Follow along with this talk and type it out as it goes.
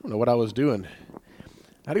know what I was doing.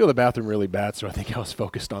 I had to go to the bathroom really bad, so I think I was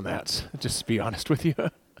focused on that. Just to be honest with you,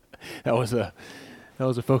 that was a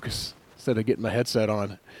focus instead of getting my headset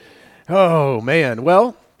on. Oh man,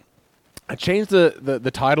 well, I changed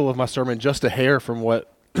the title of my sermon just a hair from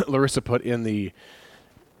what Larissa put in the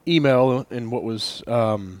email and what was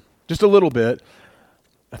just a little bit.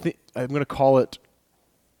 I think I'm going to call it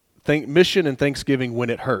Mission and Thanksgiving When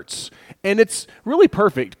It Hurts. And it's really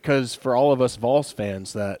perfect because for all of us Vols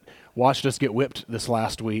fans that watched us get whipped this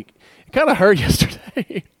last week, it kind of hurt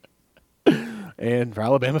yesterday. And for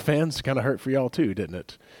Alabama fans, it kind of hurt for y'all too, didn't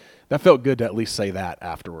it? That felt good to at least say that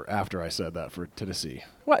after I said that for Tennessee.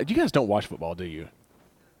 What? You guys don't watch football, do you?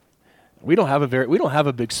 We don't have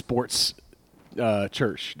a big sports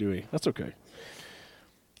church, do we? That's okay.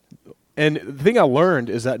 And the thing I learned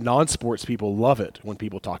is that non-sports people love it when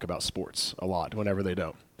people talk about sports a lot, whenever they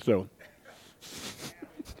don't. So,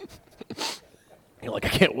 you're like, I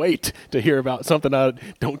can't wait to hear about something I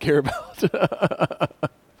don't care about.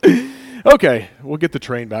 Okay, we'll get the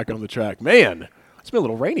train back on the track. Man, it's been a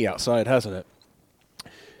little rainy outside, hasn't it?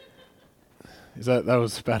 That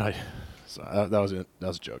was bad? That was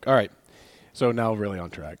a joke. All right, so now really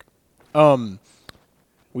on track.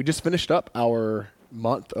 We just finished up our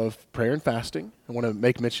month of prayer and fasting. I want to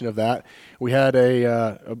make mention of that. We had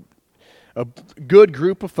a good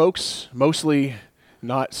group of folks, mostly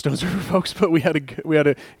not Stones River folks, but we had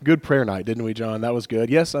a good prayer night, didn't we, John? That was good.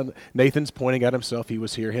 Yes, Nathan's pointing at himself. He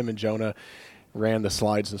was here. Him and Jonah ran the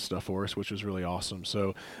slides and stuff for us, which was really awesome.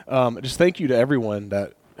 So just thank you to everyone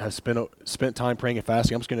that has spent time praying and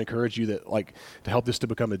fasting. I'm just going to encourage you that to help this to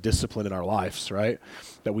become a discipline in our lives, right?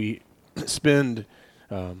 That we spend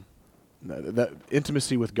that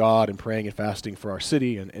intimacy with God and praying and fasting for our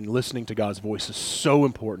city and listening to God's voice is so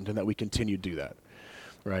important, and that we continue to do that,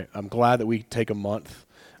 right? I'm glad that we take a month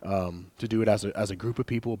to do it as a group of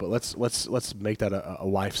people, but let's make that a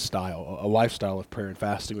lifestyle of prayer and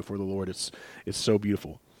fasting before the Lord. It's so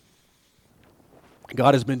beautiful.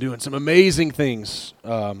 God has been doing some amazing things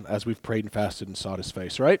as we've prayed and fasted and sought His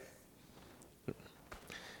face, right?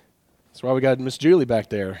 That's why we got Miss Julie back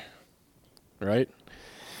there, right?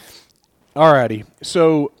 Alrighty,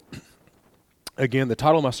 so again, the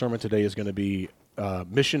title of my sermon today is going to be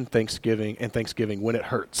Mission, Thanksgiving, and Thanksgiving When It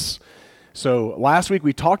Hurts. So last week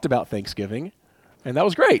we talked about Thanksgiving, and that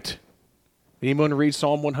was great. Anyone read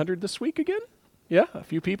Psalm 100 this week again? Yeah, a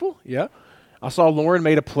few people? Yeah. I saw Lauren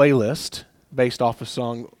made a playlist based off of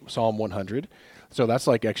Psalm 100, so that's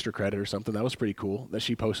like extra credit or something. That was pretty cool that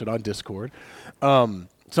she posted on Discord.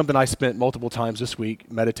 Something I spent multiple times this week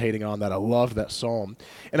meditating on that. I loved that psalm.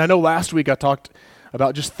 And I know last week I talked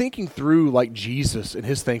about just thinking through like Jesus and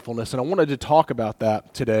His thankfulness, and I wanted to talk about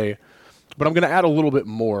that today, but I'm going to add a little bit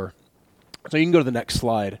more. So you can go to the next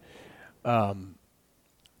slide. There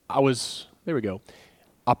we go.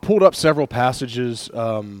 I pulled up several passages,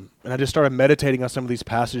 and I just started meditating on some of these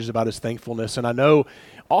passages about His thankfulness, and I know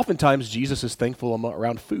oftentimes Jesus is thankful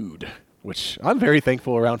around food, which I'm very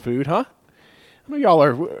thankful around food, huh? I know y'all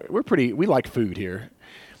are, we like food here.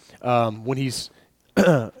 When He's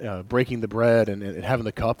breaking the bread and having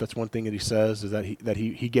the cup, that's one thing that He says, is that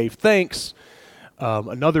he gave thanks.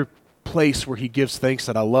 Another place where He gives thanks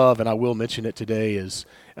that I love, and I will mention it today, is,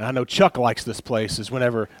 and I know Chuck likes this place, is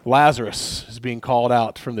whenever Lazarus is being called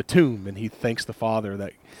out from the tomb, and he thanks the Father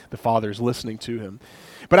that the Father is listening to him.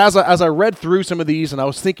 But as I read through some of these, and I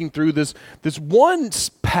was thinking through this one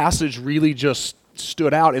passage really just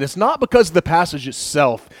stood out, and it's not because of the passage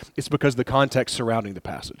itself, it's because of the context surrounding the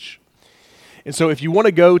passage. And so if you want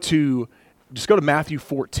to just go to Matthew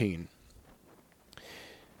 14.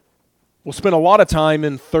 We'll spend a lot of time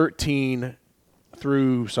in 13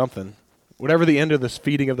 through something. Whatever the end of this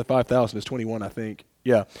feeding of the 5,000 is, 21, I think.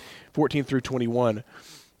 Yeah, 14 through 21.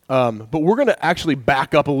 But we're going to actually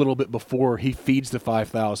back up a little bit before He feeds the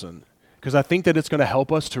 5,000, because I think that it's going to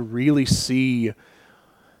help us to really see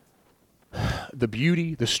the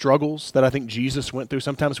beauty, the struggles that I think Jesus went through.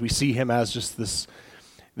 Sometimes we see Him as just this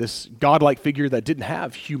godlike figure that didn't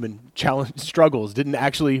have human struggles, didn't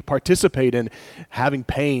actually participate in having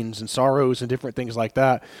pains and sorrows and different things like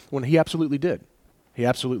that, when He absolutely did. He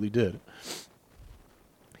absolutely did.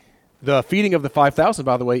 The feeding of the 5,000,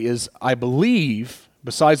 by the way, is, I believe,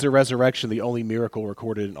 besides the resurrection, the only miracle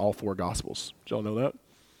recorded in all four Gospels. Did y'all know that?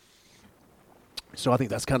 So I think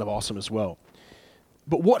that's kind of awesome as well.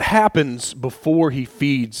 But what happens before He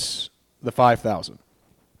feeds the 5,000?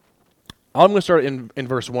 I'm going to start in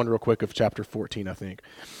verse 1 real quick of chapter 14, I think.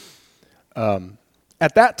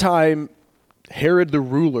 At that time, Herod the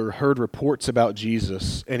ruler heard reports about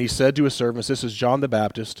Jesus, and he said to his servants, this is John the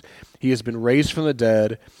Baptist, he has been raised from the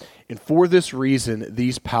dead, and for this reason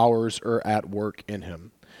these powers are at work in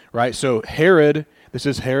him. Right? So Herod, this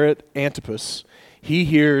is Herod Antipas, he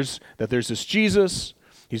hears that there's this Jesus,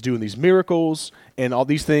 he's doing these miracles and all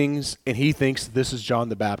these things, and he thinks this is John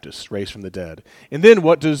the Baptist raised from the dead. And then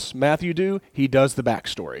what does Matthew do? He does the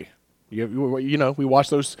backstory. You know, we watch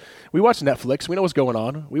Netflix, we know what's going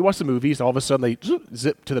on. We watch the movies, all of a sudden they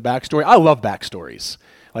zip to the backstory. I love backstories.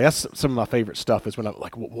 Like, that's some of my favorite stuff is when I'm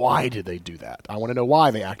like, why did they do that? I want to know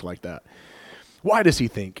why they act like that. Why does he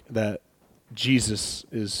think that Jesus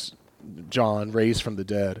is John raised from the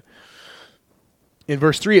dead? In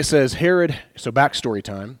verse 3 it says, Herod, so backstory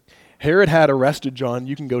time, Herod had arrested John,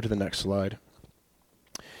 you can go to the next slide,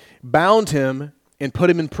 bound him and put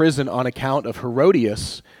him in prison on account of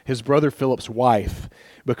Herodias, his brother Philip's wife,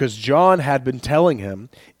 because John had been telling him,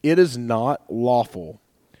 it is not lawful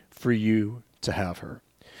for you to have her.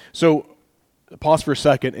 So pause for a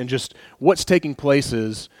second, and just what's taking place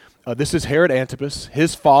is, this is Herod Antipas.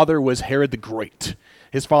 His father was Herod the Great.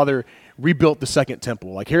 His father rebuilt the second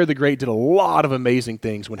temple. Like, Herod the Great did a lot of amazing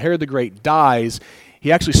things. When Herod the Great dies,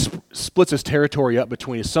 he actually splits his territory up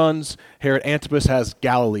between his sons. Herod Antipas has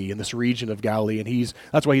Galilee, in this region of Galilee, and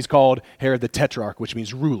that's why he's called Herod the Tetrarch, which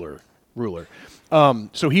means ruler.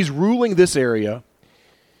 So he's ruling this area.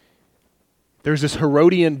 There's this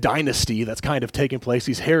Herodian dynasty that's kind of taking place,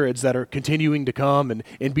 these Herods that are continuing to come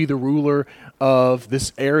and be the ruler of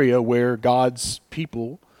this area where God's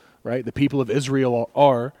people, right, the people of Israel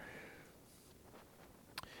are.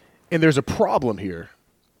 And there's a problem here.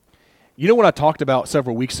 You know, when I talked about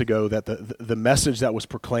several weeks ago that the message that was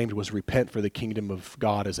proclaimed was repent, for the kingdom of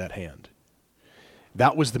God is at hand.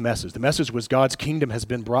 That was the message. The message was God's kingdom has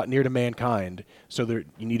been brought near to mankind, so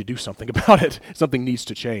you need to do something about it. Something needs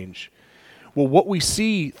to change. Well, what we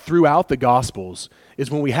see throughout the Gospels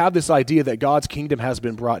is when we have this idea that God's kingdom has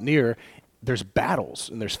been brought near, there's battles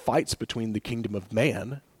and there's fights between the kingdom of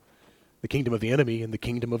man, the kingdom of the enemy, and the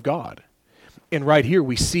kingdom of God. And right here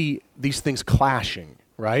we see these things clashing,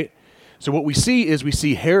 right? So what we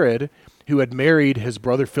see Herod, who had married his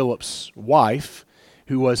brother Philip's wife,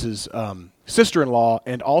 who was his sister-in-law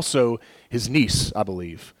and also his niece, I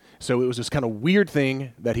believe. So it was this kind of weird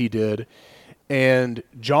thing that he did. And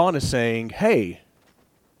John is saying, hey,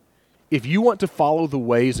 if you want to follow the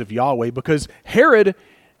ways of Yahweh, because Herod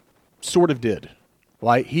sort of did.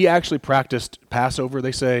 Like, he actually practiced Passover,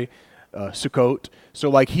 they say, Sukkot. So,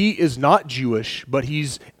 like, he is not Jewish, but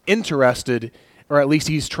he's interested, or at least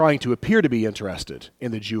he's trying to appear to be interested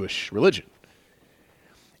in the Jewish religion.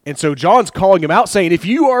 And so John's calling him out, saying, if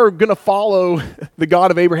you are going to follow the God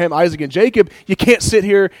of Abraham, Isaac, and Jacob, you can't sit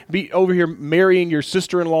here, be over here marrying your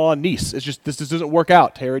sister-in-law and niece. It's just, this doesn't work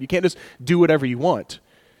out, Herod. You can't just do whatever you want.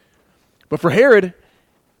 But for Herod,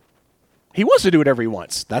 he wants to do whatever he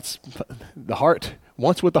wants. That's the heart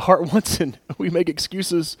wants what the heart wants, and we make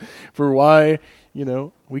excuses for why,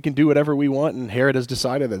 we can do whatever we want, and Herod has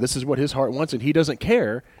decided that this is what his heart wants, and he doesn't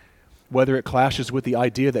care whether it clashes with the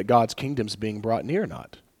idea that God's kingdom's being brought near or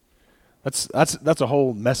not. That's a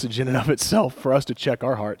whole message in and of itself for us to check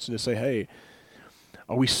our hearts and to say, hey,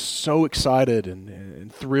 are we so excited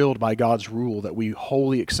and thrilled by God's rule that we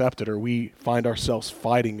wholly accept it, or we find ourselves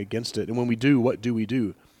fighting against it? And when we do, what do we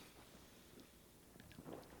do?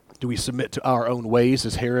 Do we submit to our own ways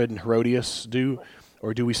as Herod and Herodias do,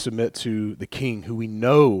 or do we submit to the king who we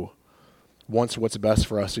know wants what's best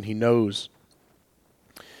for us, and he knows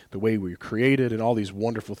the way we were created and all these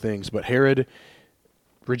wonderful things? But Herod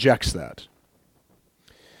rejects that.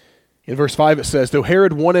 In verse 5 it says, though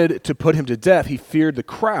Herod wanted to put him to death, he feared the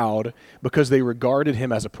crowd because they regarded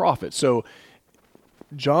him as a prophet. So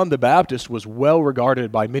John the Baptist was well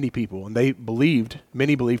regarded by many people, and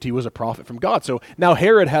many believed he was a prophet from God. So now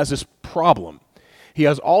Herod has this problem. He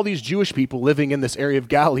has all these Jewish people living in this area of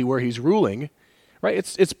Galilee where he's ruling, right?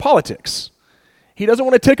 It's politics. He doesn't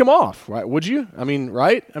want to tick them off, right? Would you?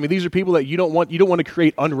 Right? These are people that you don't want to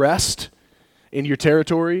create unrest in your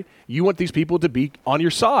territory. You want these people to be on your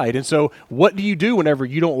side. And so what do you do whenever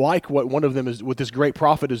you don't like what one of them is, what this great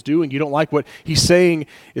prophet is doing? You don't like what he's saying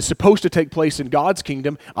is supposed to take place in God's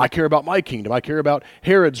kingdom. I care about my kingdom. I care about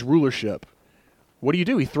Herod's rulership. What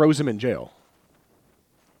do? He throws him in jail,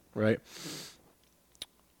 right?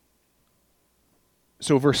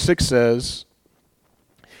 So verse 6 says,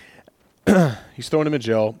 he's throwing him in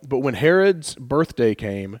jail, but when Herod's birthday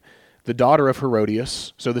came, the daughter of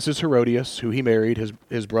Herodias, so this is Herodias, who he married,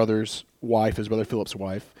 his brother's wife, his brother Philip's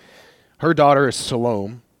wife. Her daughter is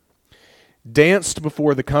Salome, danced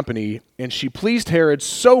before the company, and she pleased Herod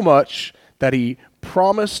so much that he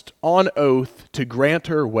promised on oath to grant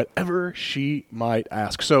her whatever she might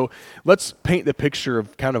ask. So let's paint the picture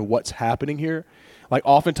of kind of what's happening here. Like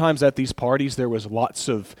oftentimes at these parties, there was lots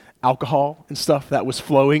of alcohol and stuff that was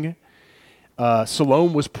flowing.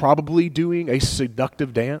 Salome was probably doing a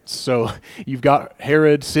seductive dance. So you've got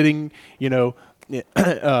Herod sitting,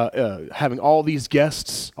 having all these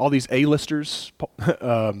guests, all these A-listers,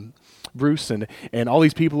 Bruce, and all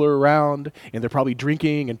these people are around, and they're probably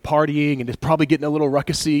drinking and partying, and it's probably getting a little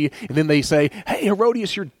ruckusy, and then they say, hey,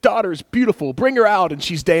 Herodias, your daughter's beautiful, bring her out, and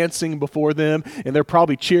she's dancing before them, and they're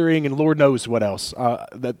probably cheering, and Lord knows what else,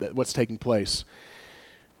 what's taking place.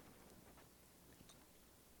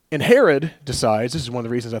 And Herod decides, this is one of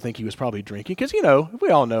the reasons I think he was probably drinking, because, we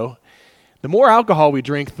all know, the more alcohol we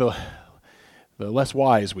drink, the less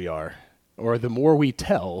wise we are, or the more we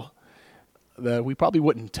tell, that we probably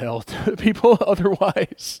wouldn't tell to people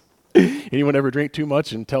otherwise. Anyone ever drink too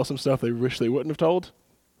much and tell some stuff they wish they wouldn't have told?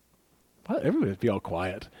 Well, everybody would be all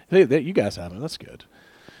quiet. You guys haven't. That's good.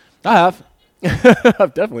 I have.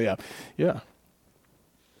 I definitely have. Yeah.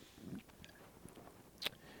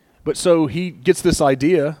 But so he gets this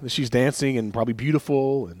idea that she's dancing and probably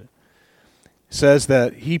beautiful, and says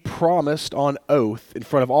that he promised on oath in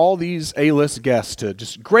front of all these A-list guests to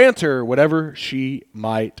just grant her whatever she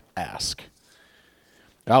might ask.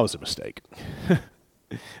 That was a mistake.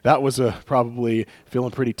 That was probably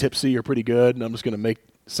feeling pretty tipsy or pretty good, and I'm just going to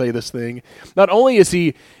say this thing. Not only is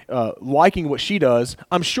he liking what she does,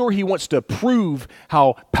 I'm sure he wants to prove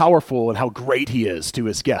how powerful and how great he is to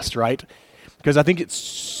his guest, right? Because I think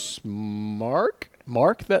it's Mark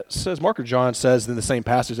that says, Mark or John says in the same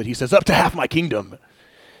passage that he says, up to half my kingdom.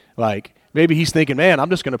 Like, maybe he's thinking, man,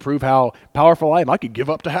 I'm just going to prove how powerful I am. I could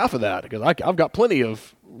give up to half of that because I've got plenty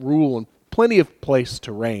of rule and plenty of place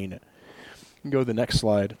to reign. You can go to the next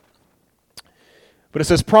slide. But it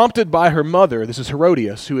says, prompted by her mother, this is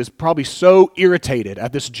Herodias, who is probably so irritated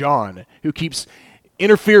at this John, who keeps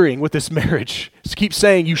interfering with this marriage, keeps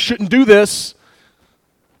saying, you shouldn't do this,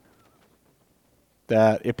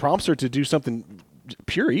 that it prompts her to do something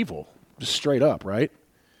pure evil, just straight up, right?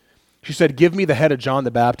 She said, give me the head of John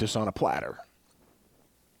the Baptist on a platter.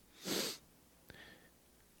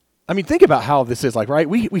 I mean, think about how this is like, right?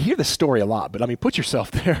 We hear this story a lot, but I mean, put yourself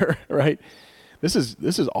there, right? This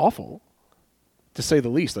is awful, to say the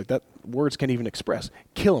least. Like that, words can't even express.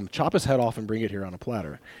 Kill him, chop his head off, and bring it here on a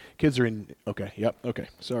platter. Kids are in. Okay,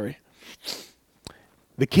 sorry.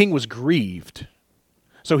 The king was grieved,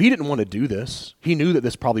 so he didn't want to do this. He knew that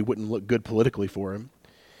this probably wouldn't look good politically for him.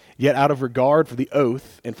 Yet, out of regard for the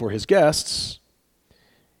oath and for his guests,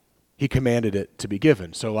 he commanded it to be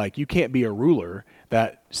given. So, like, you can't be a ruler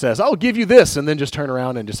that says, I'll give you this, and then just turn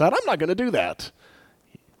around and decide, I'm not going to do that.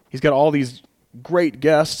 He's got all these great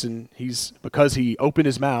guests, and because he opened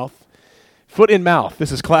his mouth, foot in mouth.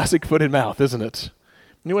 This is classic foot in mouth, isn't it?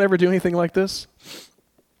 Anyone ever do anything like this?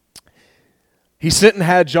 He sent and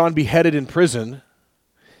had John beheaded in prison.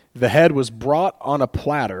 The head was brought on a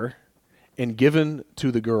platter and given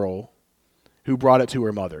to the girl who brought it to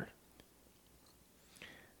her mother.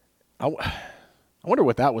 I wonder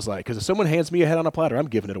what that was like, because if someone hands me a head on a platter, I'm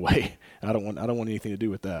giving it away. I don't want anything to do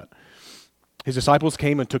with that. His disciples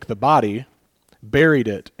came and took the body, buried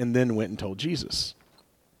it, and then went and told Jesus.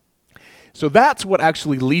 So that's what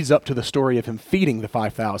actually leads up to the story of him feeding the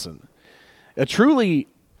 5,000. A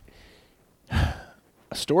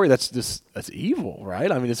story that's evil,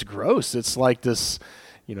 right? I mean, it's gross. It's like this,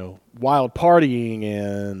 wild partying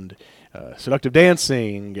and seductive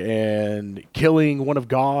dancing and killing one of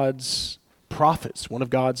God's prophets, one of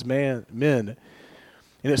God's men. And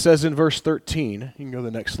it says in verse 13, you can go to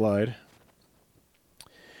the next slide.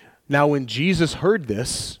 Now when Jesus heard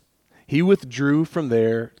this, he withdrew from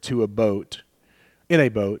there in a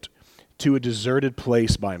boat, to a deserted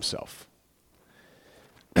place by himself.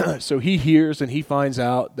 So he hears and he finds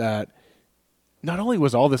out that not only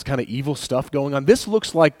was all this kind of evil stuff going on, this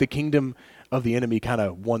looks like the kingdom of the enemy kind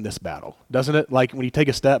of won this battle, doesn't it? Like when you take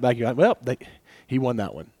a step back, you're like, he won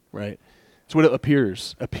that one, right? That's what it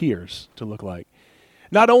appears to look like.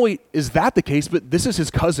 Not only is that the case, but this is his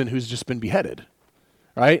cousin who's just been beheaded,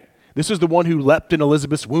 right? This is the one who leapt in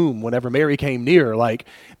Elizabeth's womb whenever Mary came near. Like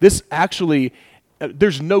this actually,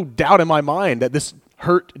 there's no doubt in my mind that this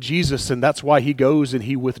hurt Jesus, and that's why he goes and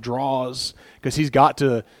he withdraws, because he's got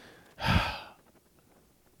to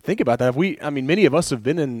think about that. Many of us have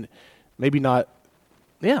been in, maybe not,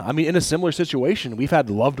 in a similar situation. We've had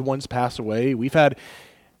loved ones pass away. We've had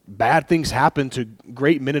bad things happen to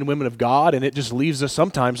great men and women of God, and it just leaves us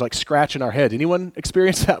sometimes like scratching our head. Anyone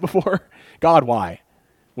experienced that before? God, why?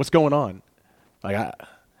 What's going on?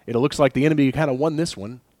 It looks like the enemy kind of won this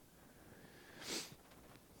one.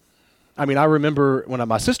 I mean, I remember when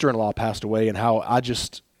my sister-in-law passed away and how I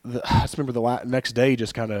just remember the next day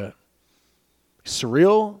just kind of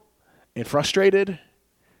surreal and frustrated,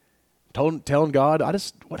 telling God,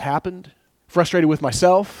 what happened? Frustrated with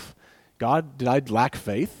myself. God, did I lack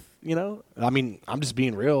faith? You know, I mean, I'm just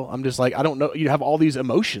being real. I'm just like, I don't know. You have all these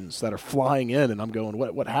emotions that are flying in, and I'm going,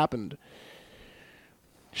 what happened?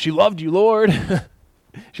 She loved you, Lord.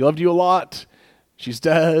 She loved you a lot. She's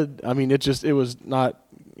dead. I mean,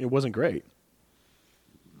 it wasn't great.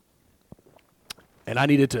 And I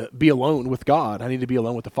needed to be alone with God. I needed to be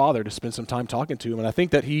alone with the Father to spend some time talking to him. And I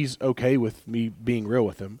think that he's okay with me being real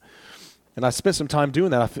with him. And I spent some time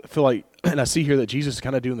doing that. I feel like, and I see here that Jesus is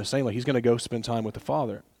kind of doing the same. Like he's going to go spend time with the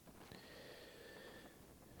Father.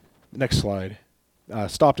 Next slide.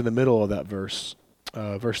 Stopped in the middle of that verse.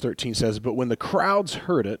 Verse 13 says, "But when the crowds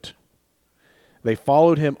heard it, they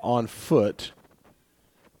followed him on foot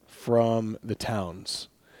from the towns."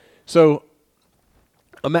 So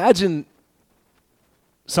imagine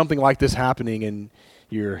something like this happening and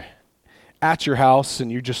you're at your house and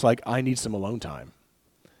you're just like, I need some alone time.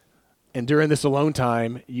 And during this alone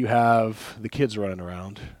time, you have the kids running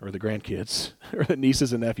around, or the grandkids, or the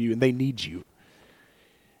nieces and nephew, and they need you.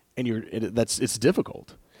 And it's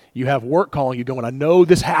difficult. You have work calling you going, I know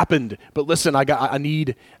this happened, but listen, I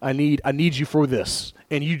need you for this.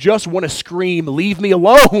 And you just want to scream, leave me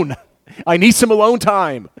alone. I need some alone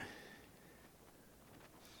time.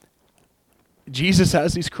 Jesus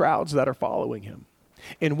has these crowds that are following him.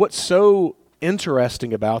 And what's so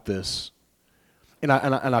interesting about this, and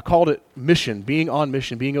I called it mission, being on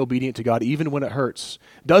mission, being obedient to God, even when it hurts,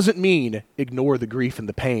 doesn't mean ignore the grief and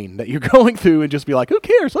the pain that you're going through and just be like, who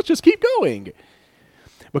cares? Let's just keep going.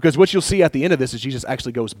 Because what you'll see at the end of this is Jesus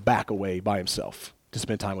actually goes back away by himself to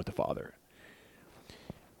spend time with the Father.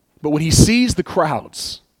 But when he sees the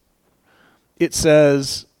crowds, it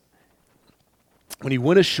says, when he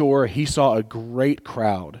went ashore, he saw a great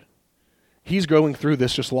crowd. He's going through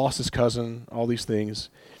this, just lost his cousin, all these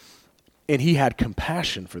things. And he had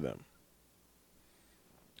compassion for them.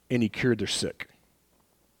 And he cured their sick.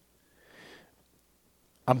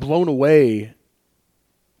 I'm blown away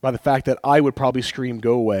by the fact that I would probably scream,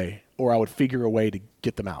 go away, or I would figure a way to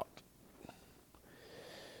get them out.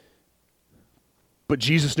 But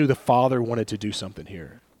Jesus knew the Father wanted to do something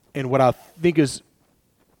here. And what I think is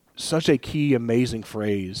such a key, amazing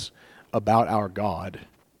phrase about our God,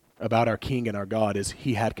 about our King and our God, is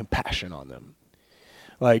he had compassion on them.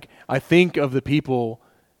 Like, I think of the people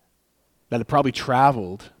that have probably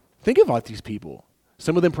traveled. Think about these people.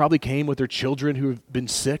 Some of them probably came with their children who have been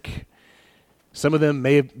sick. Some of them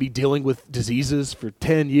may be dealing with diseases for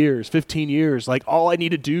 10 years, 15 years. Like, all I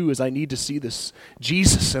need to do is I need to see this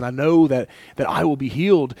Jesus, and I know that I will be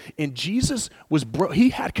healed. And Jesus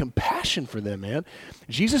he had compassion for them, man.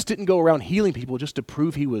 Jesus didn't go around healing people just to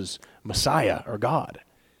prove he was Messiah or God.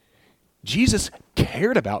 Jesus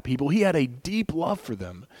cared about people. He had a deep love for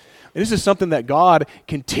them. And this is something that God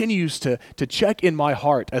continues to check in my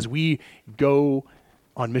heart as we go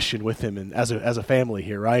on mission with him and as a family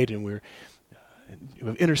here, right? And we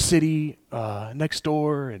have Inner City next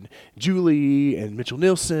door, and Julie and Mitchell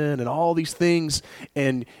Nielsen and all these things.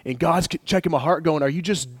 And God's checking my heart going, are you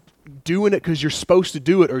just doing it because you're supposed to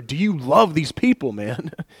do it, or do you love these people,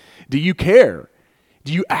 man? Do you care?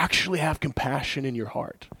 Do you actually have compassion in your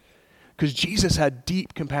heart? Because Jesus had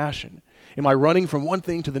deep compassion. Am I running from one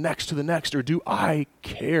thing to the next, or do I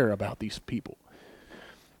care about these people?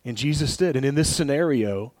 And Jesus did. And in this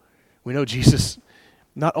scenario, we know Jesus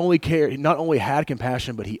not only had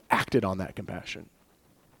compassion, but he acted on that compassion.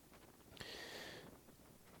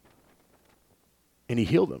 And he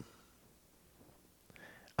healed them.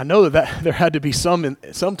 I know that there had to be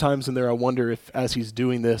sometimes in there, I wonder if as he's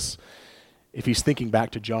doing this, if he's thinking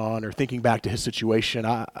back to John or thinking back to his situation.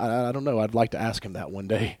 I don't know. I'd like to ask him that one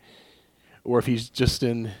day. Or if he's just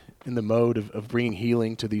in the mode of bringing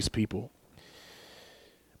healing to these people.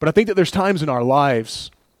 But I think that there's times in our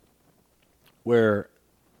lives where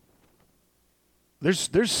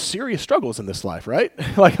there's serious struggles in this life, right?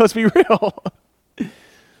 Like, let's be real.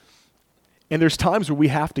 And there's times where we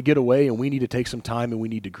have to get away and we need to take some time and we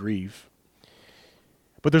need to grieve.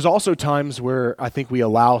 But there's also times where I think we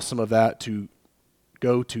allow some of that to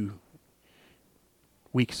go to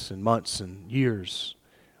weeks and months and years.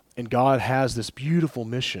 And God has this beautiful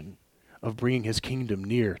mission of bringing his kingdom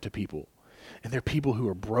near to people. And there are people who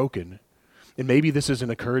are broken. And maybe this is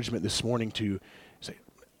an encouragement this morning to say,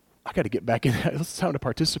 I got to get back in. It's time to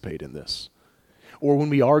participate in this. Or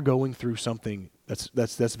when we are going through something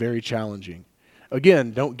that's very challenging.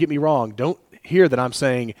 Again, don't get me wrong. Don't hear that I'm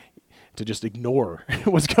saying to just ignore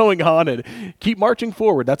what's going on and keep marching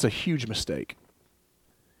forward, that's a huge mistake.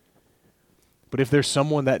 But if there's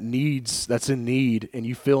someone that's in need, and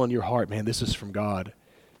you feel in your heart, man, this is from God,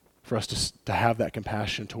 for us to have that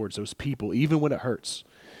compassion towards those people, even when it hurts.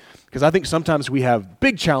 Because I think sometimes we have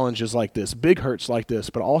big challenges like this, big hurts like this,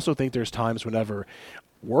 but I also think there's times whenever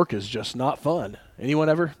work is just not fun. Anyone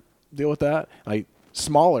ever deal with that? Like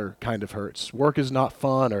smaller kind of hurts. Work is not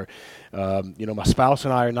fun, or my spouse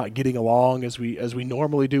and I are not getting along as we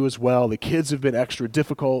normally do as well. The kids have been extra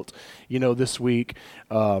difficult, this week.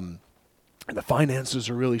 And the finances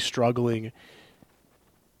are really struggling.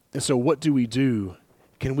 And so what do we do?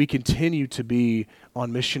 Can we continue to be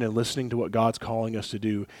on mission and listening to what God's calling us to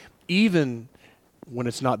do, even when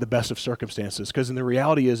it's not the best of circumstances? Because the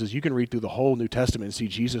reality is you can read through the whole New Testament and see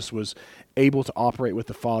Jesus was able to operate with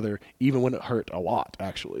the Father even when it hurt a lot,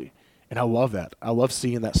 actually. And I love that. I love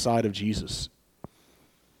seeing that side of Jesus.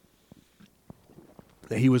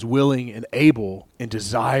 That he was willing and able and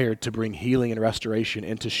desired to bring healing and restoration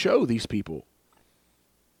and to show these people.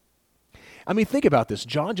 I mean, think about this.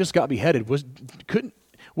 John just got beheaded.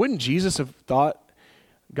 Wouldn't Jesus have thought,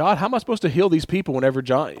 God, how am I supposed to heal these people whenever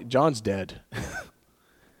John's dead?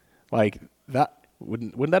 Like that,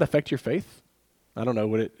 wouldn't that affect your faith? I don't know.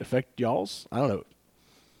 Would it affect y'all's? I don't know.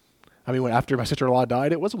 I mean, after my sister-in-law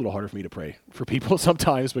died, it was a little harder for me to pray for people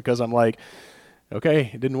sometimes because I'm like,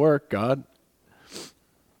 okay, it didn't work, God.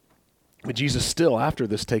 But Jesus still, after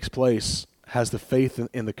this takes place, has the faith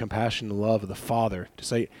in the compassion and love of the Father to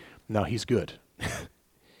say, no, he's good.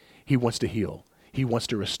 He wants to heal. He wants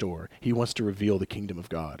to restore. He wants to reveal the kingdom of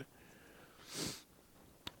God.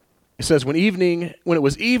 It says, when it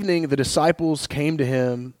was evening, the disciples came to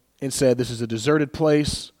him and said, this is a deserted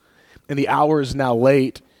place, and the hour is now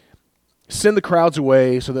late. Send the crowds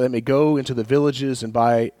away so that they may go into the villages and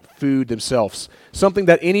buy food themselves. Something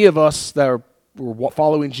that any of us that were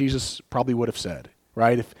following Jesus probably would have said,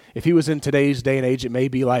 right? If he was in today's day and age, it may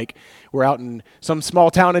be like we're out in some small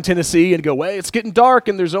town in Tennessee and go, well, it's getting dark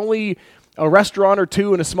and there's only a restaurant or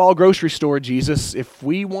two and a small grocery store, Jesus. If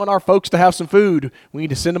we want our folks to have some food, we need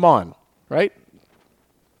to send them on, right?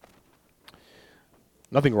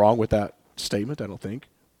 Nothing wrong with that statement, I don't think,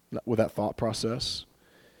 with that thought process.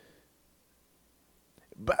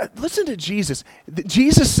 But listen to Jesus.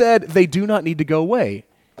 Jesus said they do not need to go away.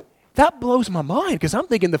 That blows my mind because I'm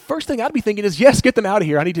thinking the first thing I'd be thinking is, yes, get them out of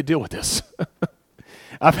here. I need to deal with this.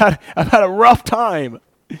 I've had a rough time.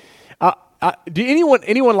 Do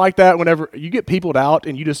anyone like that whenever you get peopled out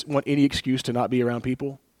and you just want any excuse to not be around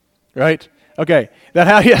people? Right? Okay.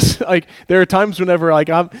 Yes, like there are times whenever like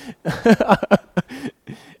I'm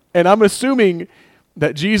and I'm assuming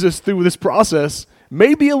that Jesus through this process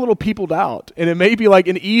may be a little peopled out, and it may be like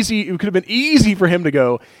it could have been easy for him to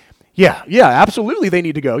go, yeah, absolutely they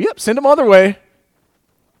need to go. Yep, send them on their way.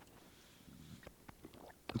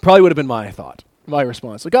 Probably would have been my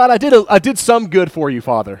response. Like, God, I did some good for you,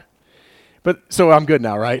 Father. But so I'm good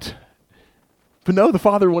now, right? But no, the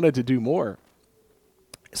Father wanted to do more.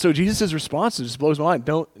 So Jesus' response just blows my mind.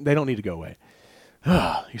 They don't need to go away.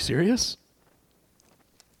 You serious?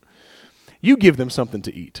 You give them something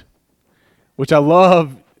to eat. Which I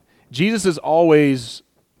love. Jesus is always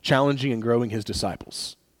challenging and growing his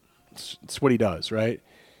disciples. It's what he does, right?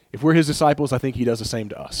 If we're his disciples, I think he does the same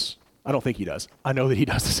to us. I don't think he does. I know that he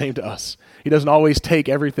does the same to us. He doesn't always take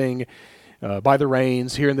everything by the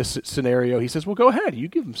reins. Here in this scenario, he says, well, go ahead. You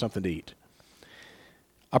give them something to eat.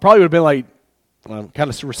 I probably would have been like, kind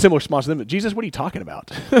of similar response to them, but Jesus, what are you talking about?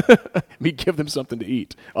 Me give them something to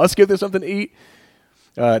eat. Us give them something to eat?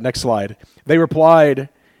 Next slide. They replied,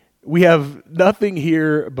 we have nothing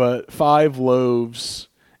here but 5 loaves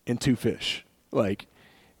and 2 fish. Like,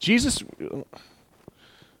 Jesus,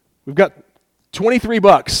 we've got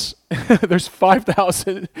 $23. There's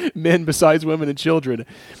 5,000 men besides women and children.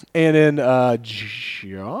 And in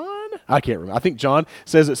John? I can't remember. I think John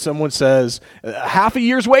says that someone says half a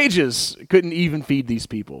year's wages couldn't even feed these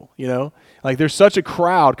people, Like there's such a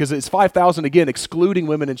crowd because it's 5,000 again, excluding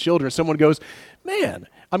women and children. Someone goes, man,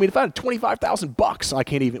 I mean, if I had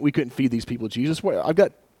 $25,000, we couldn't feed these people, Jesus. I've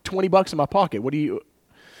got $20 in my pocket. What do you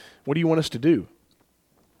want us to do?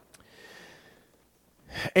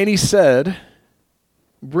 And he said,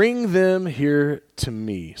 bring them here to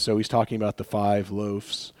me. So he's talking about the 5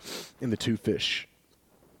 loaves and the 2 fish.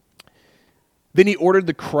 Then he ordered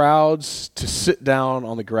the crowds to sit down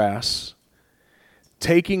on the grass,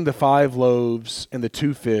 taking the 5 loaves and the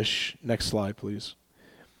 2 fish. Next slide, please.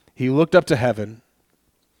 He looked up to heaven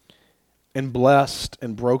and blessed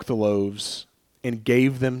and broke the loaves and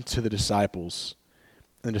gave them to the disciples,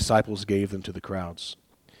 and the disciples gave them to the crowds.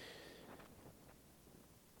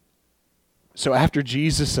 So after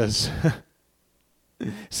Jesus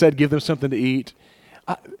said, give them something to eat,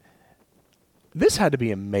 this had to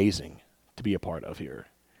be amazing to be a part of here.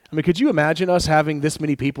 I mean, could you imagine us having this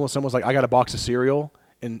many people and someone's like, I got a box of cereal,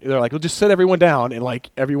 and they're like, well, just sit everyone down, and like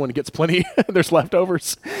everyone gets plenty, there's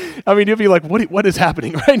leftovers. I mean, you'd be like, what is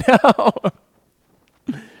happening right now?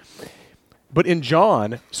 But in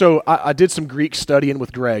John, so I did some Greek studying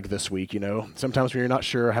with Greg this week, Sometimes when you're not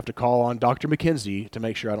sure, I have to call on Dr. McKenzie to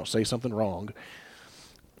make sure I don't say something wrong.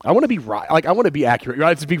 I want to be right, I want to be accurate,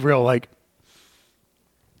 right? To be real,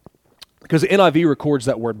 because the NIV records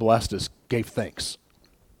that word blessed as gave thanks.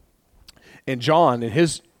 And John, in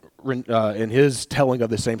his telling of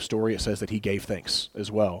the same story, it says that he gave thanks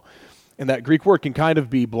as well. And that Greek word can kind of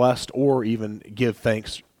be blessed or even give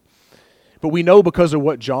thanks. But we know because of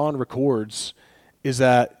what John records is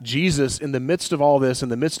that Jesus, in the midst of all this, in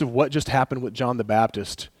the midst of what just happened with John the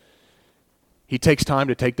Baptist, he takes time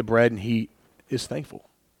to take the bread and he is thankful.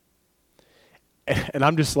 And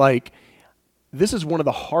I'm just like, this is one of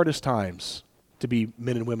the hardest times to be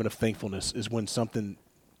men and women of thankfulness, is when things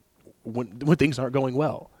aren't going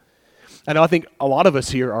well. I know I think a lot of us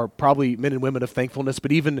here are probably men and women of thankfulness,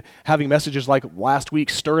 but even having messages like last week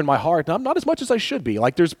stir in my heart, and I'm not as much as I should be.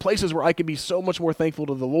 Like, there's places where I can be so much more thankful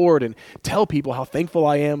to the Lord and tell people how thankful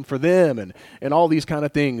I am for them and all these kind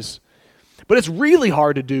of things. But it's really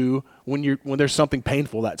hard to do when there's something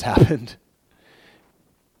painful that's happened.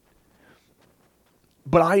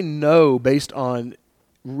 But I know, based on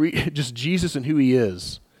just Jesus and who he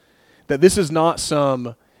is, that this is not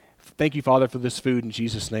some, thank you, Father, for this food, in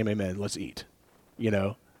Jesus' name, amen, let's eat.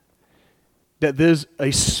 That there's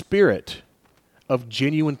a spirit of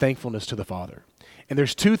genuine thankfulness to the Father. And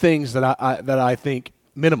there's two things that I think,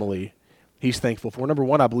 minimally, he's thankful for. Number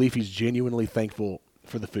one, I believe he's genuinely thankful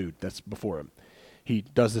for the food that's before him. He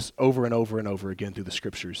does this over and over and over again through the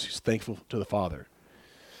Scriptures. He's thankful to the Father.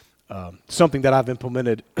 Something that I've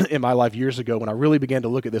implemented in my life years ago when I really began to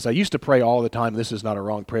look at this. I used to pray all the time, this is not a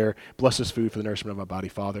wrong prayer, bless this food for the nourishment of my body,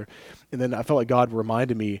 Father. And then I felt like God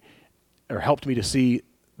reminded me, or helped me to see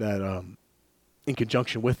that in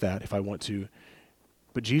conjunction with that, if I want to.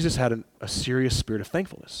 But Jesus had a serious spirit of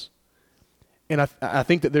thankfulness. And I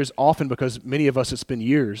think that there's often, because many of us, it's been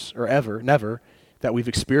years or never, that we've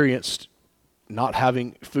experienced not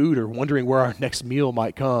having food or wondering where our next meal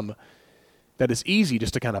might come, that it's easy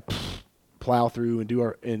just to kind of plow through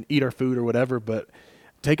and eat our food or whatever, but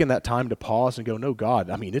taking that time to pause and go, no,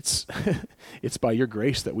 God, I mean, it's it's by your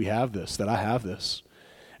grace that we have this, that I have this.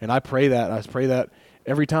 And I pray that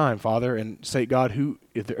every time, Father, and say, God, who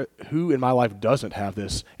in my life doesn't have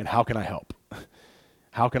this, and how can I help?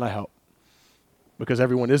 How can I help? Because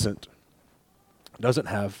everyone doesn't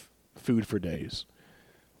have food for days.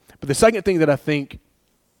 But the second thing that I think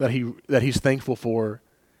that he's thankful for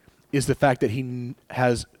is the fact that he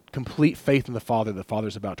has complete faith in the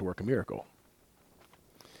Father's about to work a miracle.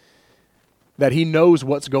 That he knows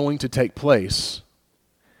what's going to take place,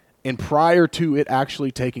 and prior to it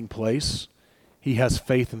actually taking place, he has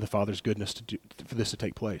faith in the Father's goodness for this to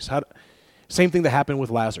take place. Same thing that happened with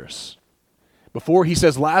Lazarus. Before he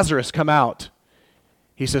says, Lazarus, come out,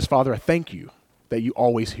 he says, Father, I thank you that you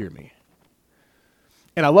always hear me.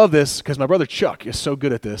 And I love this because my brother Chuck is so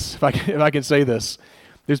good at this, if I can say this.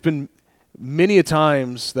 There's been many a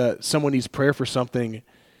times that someone needs prayer for something,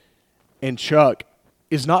 and Chuck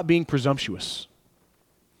is not being presumptuous.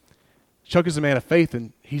 Chuck is a man of faith,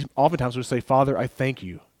 and he oftentimes would say, Father, I thank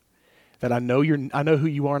you that I know who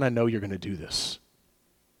you are, and I know you're going to do this.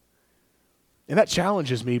 And that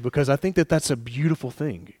challenges me, because I think that that's a beautiful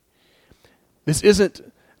thing. This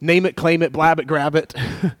isn't name it, claim it, blab it, grab it.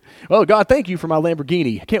 Oh, God, thank you for my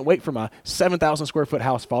Lamborghini. I can't wait for my 7,000 square foot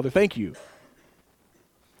house, Father. Thank you.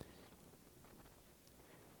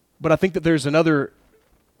 But I think that there's another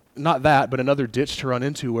ditch to run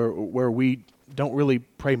into where we don't really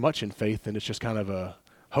pray much in faith, and it's just kind of a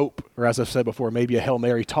hope, or as I've said before, maybe a Hail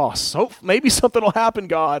Mary toss. Hope maybe something will happen,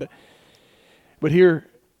 God. But here,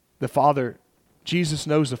 the Father, Jesus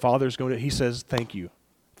knows the Father's going to, he says, thank you,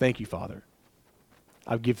 Father.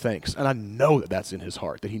 I give thanks. And I know that that's in his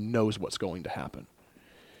heart, that he knows what's going to happen.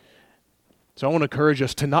 So I want to encourage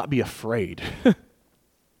us to not be afraid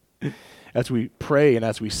as we pray and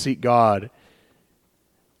as we seek God,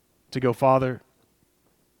 to go, Father,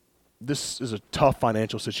 this is a tough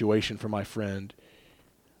financial situation for my friend,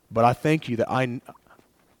 but I thank you that I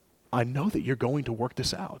know that you're going to work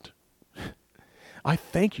this out. I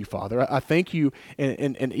thank you, Father. I thank you,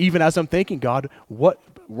 and even as I'm thanking God, what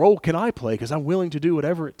role can I play? Because I'm willing to do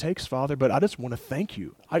whatever it takes, Father, but I just want to thank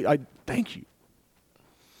you. I thank you.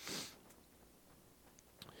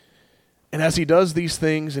 And as he does these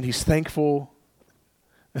things and he's thankful,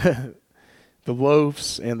 the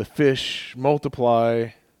loaves and the fish multiply.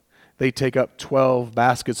 They take up 12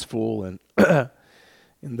 baskets full, and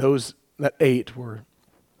and those that ate were,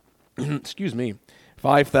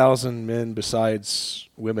 5,000 men besides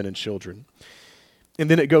women and children. And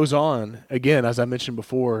then it goes on. Again, as I mentioned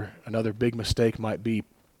before, another big mistake might be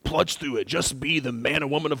plunge through it. Just be the man or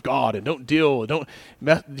woman of God and don't deal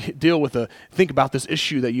with think about this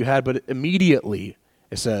issue that you had. But immediately,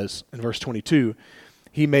 it says in verse 22,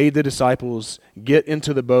 he made the disciples get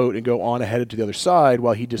into the boat and go on ahead to the other side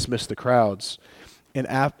while he dismissed the crowds. And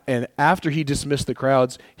after he dismissed the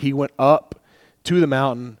crowds, he went up to the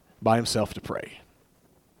mountain by himself to pray.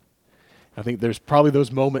 I think there's probably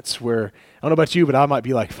those moments where, I don't know about you, but I might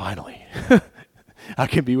be like, finally, I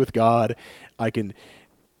can be with God. I can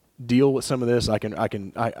deal with some of this. I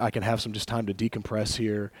can have some just time to decompress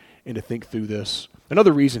here and to think through this.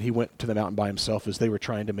 Another reason he went to the mountain by himself is they were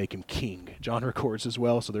trying to make him king. John records as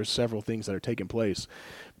well, so there's several things that are taking place.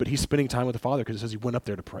 But he's spending time with the Father because it says he went up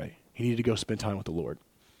there to pray. He needed to go spend time with the Lord.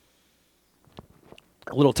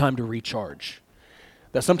 A little time to recharge.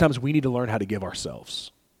 That sometimes we need to learn how to give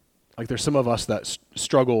ourselves. Like there's some of us that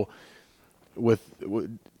struggle with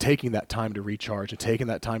taking that time to recharge and taking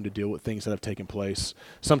that time to deal with things that have taken place.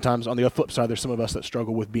 Sometimes on the flip side, there's some of us that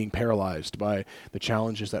struggle with being paralyzed by the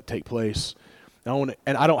challenges that take place. And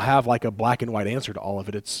I don't have like a black and white answer to all of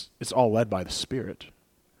it. It's all led by the Spirit.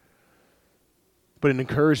 But an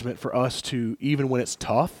encouragement for us to, even when it's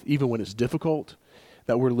tough, even when it's difficult,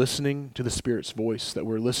 that we're listening to the Spirit's voice, that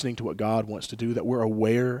we're listening to what God wants to do, that we're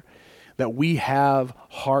aware, that we have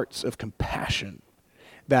hearts of compassion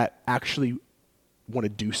that actually want to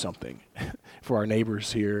do something for our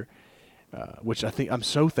neighbors here, which I think I'm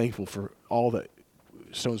so thankful for all that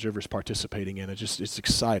Stones River is participating in. It's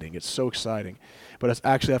exciting. It's so exciting. But us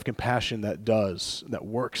actually have compassion that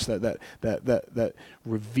works, that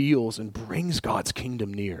reveals and brings God's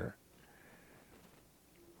kingdom near.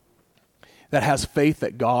 That has faith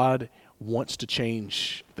that God wants to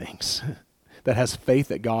change things. That has faith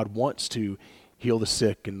that God wants to heal the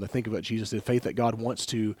sick. And think about Jesus did. Faith that God wants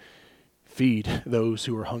to feed those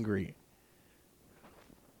who are hungry.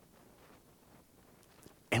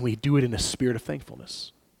 And we do it in a spirit of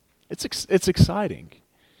thankfulness. It's exciting.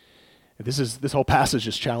 And this whole passage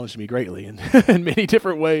has challenged me greatly in many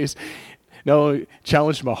different ways. No,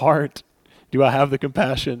 challenged my heart. Do I have the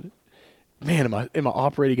compassion? Man, am I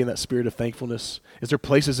operating in that spirit of thankfulness? Is there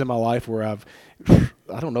places in my life where I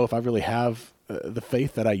don't know if I really have the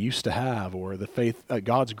faith that I used to have, or the faith that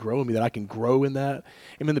God's growing me, that I can grow in that?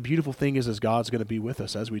 I mean, the beautiful thing is God's going to be with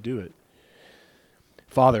us as we do it.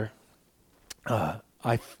 Father,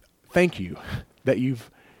 I thank you that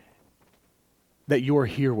you're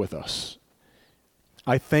here with us.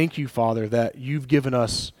 I thank you, Father, that you've given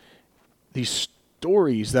us these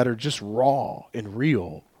stories that are just raw and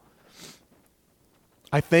real.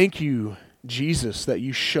 I thank you, Jesus, that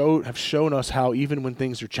you have shown us how even when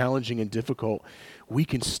things are challenging and difficult, we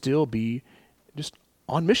can still be just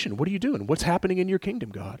on mission. What are you doing? What's happening in your kingdom,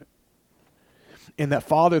 God? And that,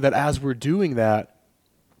 Father, that as we're doing that,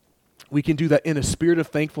 we can do that in a spirit of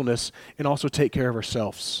thankfulness and also take care of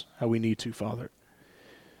ourselves how we need to, Father.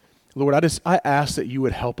 Lord, I ask that you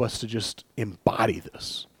would help us to just embody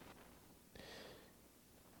this.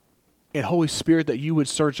 And Holy Spirit, that you would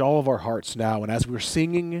search all of our hearts now. And as we're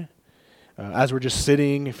singing, as we're just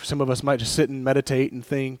sitting, some of us might just sit and meditate and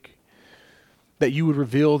think, that you would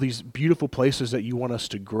reveal these beautiful places that you want us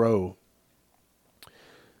to grow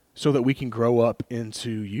so that we can grow up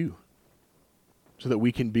into you, so that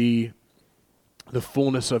we can be the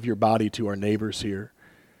fullness of your body to our neighbors here,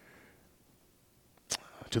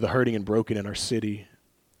 to the hurting and broken in our city.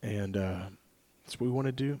 And that's what we want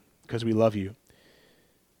to do because we love you.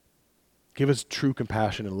 Give us true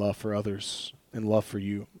compassion and love for others and love for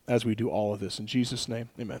you as we do all of this. In Jesus' name,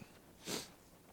 amen.